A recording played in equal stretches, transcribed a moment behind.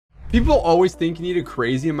People always think you need a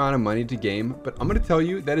crazy amount of money to game, but I'm going to tell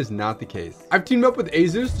you that is not the case. I've teamed up with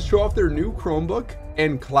Asus to show off their new Chromebook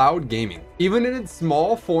and cloud gaming. Even in its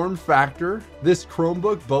small form factor, this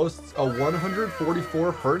Chromebook boasts a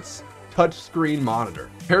 144 Hz touchscreen monitor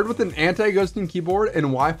paired with an anti-ghosting keyboard and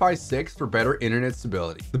Wi-Fi 6 for better internet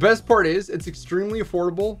stability. The best part is it's extremely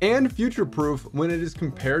affordable and future-proof when it is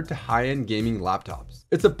compared to high-end gaming laptops.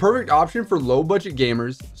 It's a perfect option for low-budget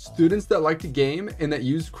gamers, students that like to game and that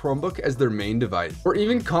use Chromebook as their main device, or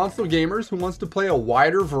even console gamers who wants to play a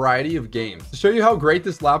wider variety of games. To show you how great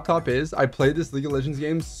this laptop is, I played this League of Legends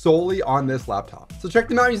game solely on this laptop. So check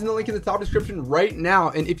them out using the link in the top description right now.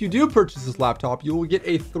 And if you do purchase this laptop, you will get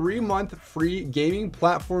a 3-month free gaming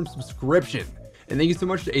platform subscription. And thank you so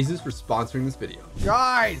much to Asus for sponsoring this video.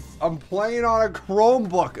 Guys, I'm playing on a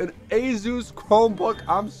Chromebook, an Asus Chromebook.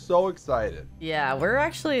 I'm so excited. Yeah, we're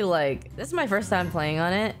actually like, this is my first time playing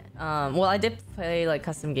on it. Well, I did play like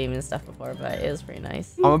custom gaming and stuff before, but it was pretty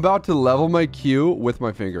nice. I'm about to level my Q with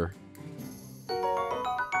my finger.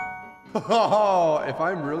 Oh, if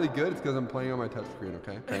I'm really good, it's because I'm playing on my touchscreen,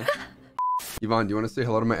 okay? Yvonne, do you want to say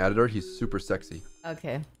hello to my editor? He's super sexy.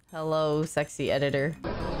 Okay. Hello, sexy editor.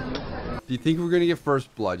 Do you think we're gonna get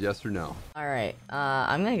first blood, yes or no? All right,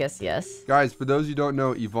 I'm gonna guess yes. Guys, for those you don't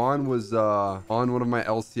know, Yvonne was on one of my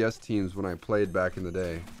LCS teams when I played back in the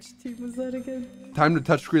day. Which team was that again? Time to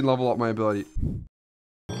touchscreen level up my ability.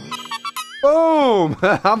 Boom!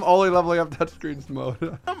 I'm only leveling up touchscreens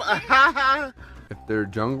mode. If their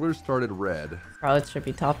jungler started red, Probably should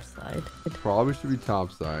be topside. it probably should be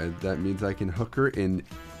topside. That means I can hook her in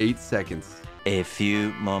 8 seconds. A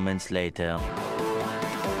few moments later.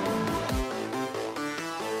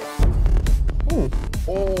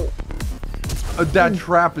 Oh, that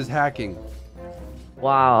trap is hacking.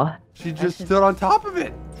 Wow. She just stood on top of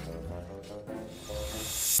it.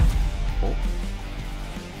 Oh.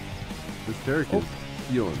 This Derek is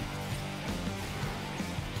healing.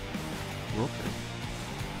 Okay.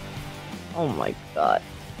 Oh my god.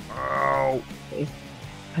 Ow. Okay.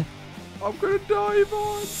 I'm gonna die,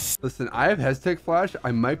 Yvonne. Listen, I have Heztech Flash.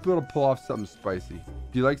 I might be able to pull off something spicy.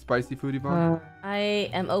 Do you like spicy food, Yvonne?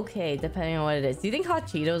 I am okay, depending on what it is. Do you think hot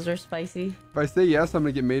Cheetos are spicy? If I say yes, I'm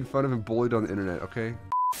gonna get made fun of and bullied on the internet, okay?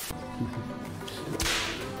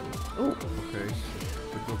 Ooh. Okay.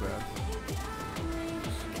 I feel bad.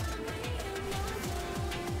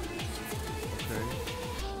 Okay.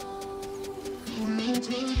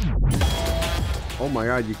 Oh my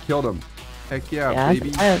god, you killed him. Heck yeah,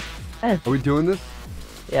 baby. Are we doing this?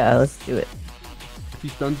 Yeah, let's do it. If he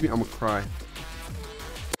stuns me, I'm gonna cry.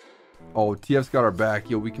 Oh, TF's got our back.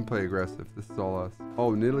 Yo, we can play aggressive. This is all us.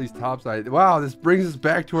 Oh, Nidalee's topside. Wow, this brings us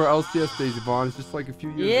back to our LCS days, Yvonne. It's just like a few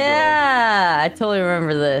years ago. Yeah, I totally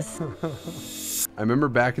remember this. I remember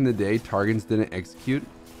back in the day, Targans didn't execute.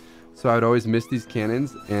 So I would always miss these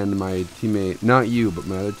cannons, and my teammate, not you, but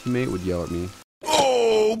my other teammate would yell at me.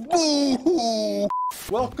 Oh, boo-hoo!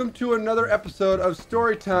 Welcome to another episode of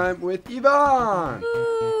Storytime with Yvonne.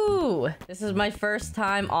 Ooh, this is my first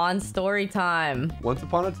time on Storytime. Once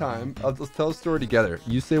upon a time, let's tell a story together.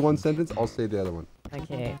 You say one sentence, I'll say the other one.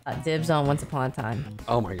 Okay, dibs on Once Upon a Time.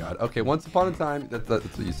 Oh my god. Okay, once upon a time, that's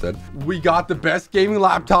what you said. We got the best gaming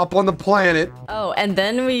laptop on the planet. Oh, and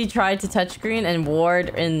then we tried to touchscreen and ward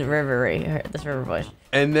in this river bush.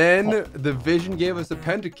 And then the vision gave us a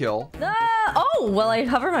pentakill. Oh, well, I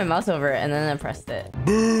hovered my mouse over it and then I pressed it.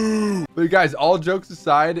 Boo! But guys, all jokes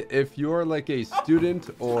aside, if you're like a student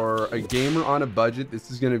or a gamer on a budget,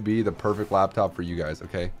 this is going to be the perfect laptop for you guys,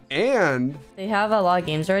 okay? And They have a lot of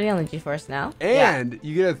games already on the GeForce Now. And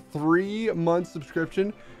you get a 3-month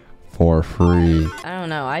subscription for free. I don't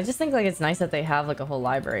know. I just think like it's nice that they have like a whole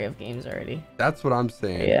library of games already. That's what I'm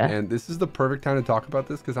saying. Yeah. And this is the perfect time to talk about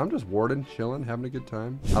this because I'm just warden, chilling, having a good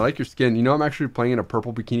time. I like your skin. You know, I'm actually playing in a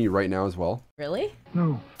purple bikini right now as well. Really?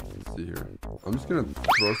 No. Let's see here. I'm just going to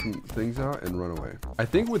throw some things out and run away. I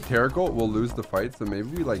think with Terracolt, we'll lose the fight. So maybe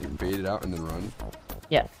we like bait it out and then run.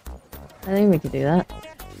 Yeah. I think we could do that.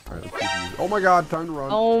 All right, let's see. Oh my god, time to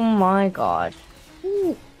run. Oh my gosh.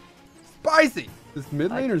 Ooh. Spicy. This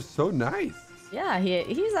mid laner is so nice. Yeah,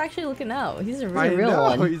 he's actually looking out. He's a really real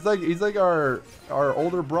one. He's like our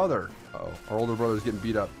older brother. Uh-oh, our older brother's getting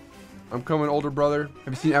beat up. I'm coming, older brother.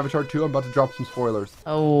 Have you seen Avatar 2? I'm about to drop some spoilers.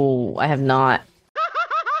 Oh, I have not.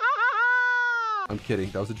 I'm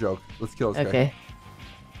kidding. That was a joke. Let's kill this guy. Okay.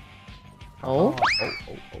 Oh.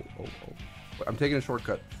 Oh. I'm taking a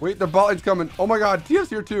shortcut. Wait, the bot lane's coming. Oh my god, TF's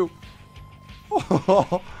here too.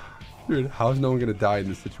 Dude, how's no one gonna die in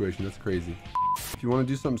this situation? That's crazy. If you want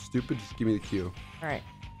to do something stupid, just give me the cue. All right.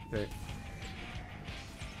 Okay.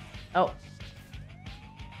 Oh.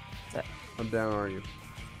 How down are you?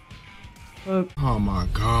 Oh my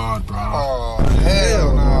god, bro. Oh,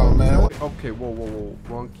 hell no, man. Okay, whoa.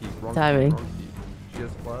 Wrong key. Wrong Timing. key. Wrong key. She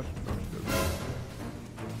has flash? No, she doesn't.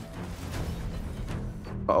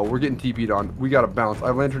 Uh-oh, we're getting TP'd on. We gotta bounce. I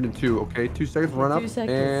lanterned in 2, okay? 2 seconds, run up, 2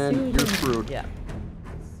 seconds. and you're screwed. Yeah.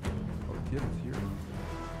 Oh, Tia's here.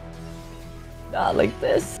 Not like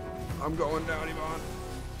this. I'm going down, Yvonne.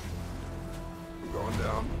 I'm going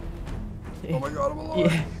down. Oh my god, I'm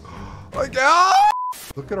alive. Yeah. Like, ah!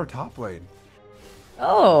 Look at our top lane.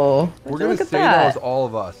 Oh. We're gonna look at say that was that. all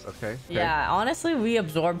of us, okay? Yeah, honestly, we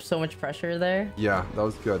absorbed so much pressure there. Yeah, that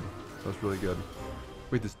was good. That was really good.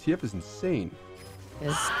 Wait, this TF is insane.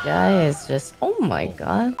 This guy is just, oh my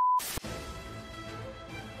god.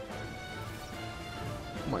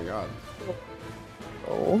 Oh my god.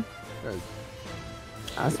 Oh, Guys,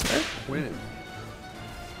 Asper. winning.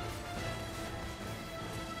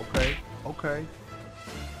 Okay, okay.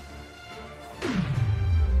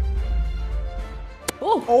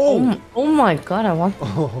 Oh my god, I want.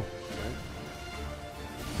 Oh.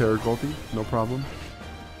 Terror Golty, no problem.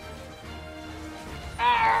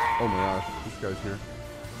 Oh my gosh, this guy's here.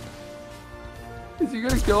 Is he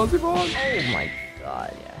gonna kill us, Yvonne? Oh my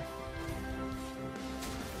god, yeah.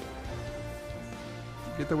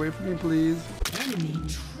 Get away from me, please. Enemy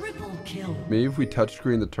triple kill. Maybe if we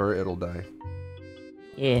touchscreen the turret, it'll die.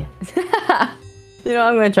 Yeah. You know,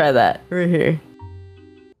 I'm gonna try that right here.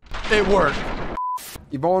 It worked.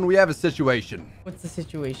 Yvonne, we have a situation. What's the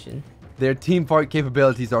situation? Their team fight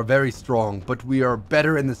capabilities are very strong, but we are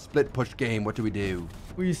better in the split push game. What do we do?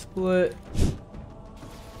 We split.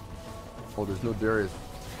 Oh, there's no Darius.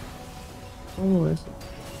 Oh, it's...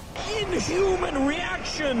 Inhuman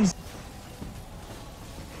reactions.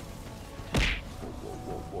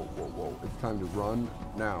 Whoa. It's time to run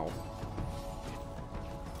now.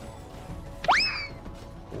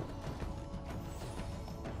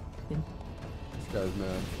 This guy's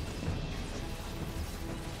mad.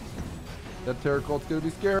 That Terror Cult's gonna be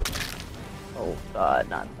scared. Oh god,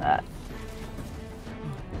 not that.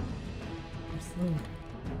 I'm slow.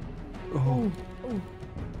 Oh. Oh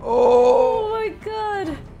Oh. my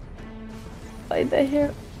god. Fight the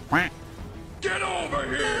hair. Get over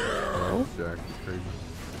here. Oh, Jack is crazy.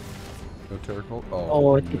 No Terror Cult? Oh,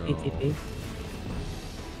 Oh, no. TP.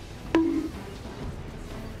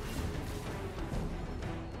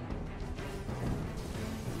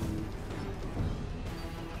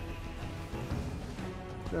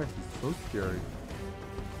 Jack is so scary.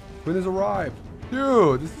 Quinn has arrived.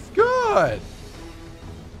 Dude, this is good.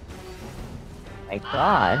 My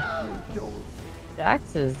god.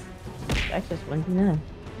 Jax just went in.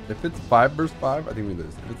 If it's 5 versus 5, I think we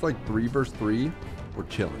lose. If it's like 3 versus 3, we're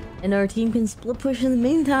chilling. And our team can split push in the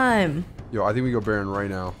meantime. Yo, I think we go Baron right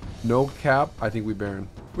now. No cap, I think we Baron.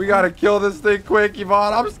 We gotta kill this thing quick,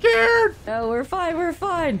 Yvonne. I'm scared. Oh, we're fine, we're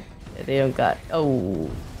fine. Yeah, they don't got. Oh.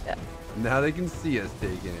 Yeah. Now they can see us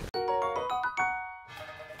taking it.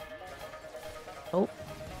 Oh.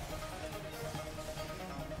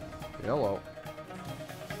 Hello.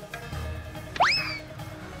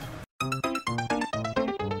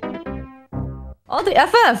 Oh, the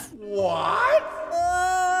FF. What?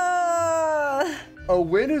 A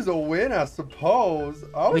win is a win, I suppose.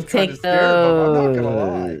 I was We kind take of scared, but I'm not gonna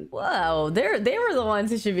lie. those. Wow, they were the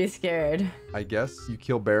ones who should be scared. I guess you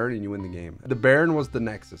kill Baron and you win the game. The Baron was the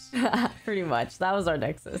Nexus. Pretty much. That was our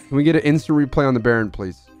nexus. Can we get an instant replay on the Baron,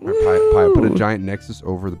 please? All right, Pi, put a giant Nexus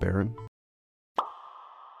over the Baron.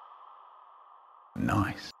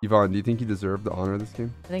 Nice. Yvonne, do you think you deserve the honor of this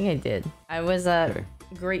game? I think I did. I was a Okay.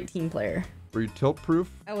 great team player. Were you tilt-proof?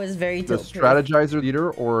 I was very The tilt-proof. strategizer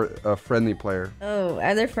leader or a friendly player? Oh,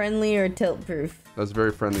 either friendly or tilt-proof. That was a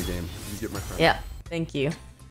very friendly game. You get my friend. Yeah, thank you.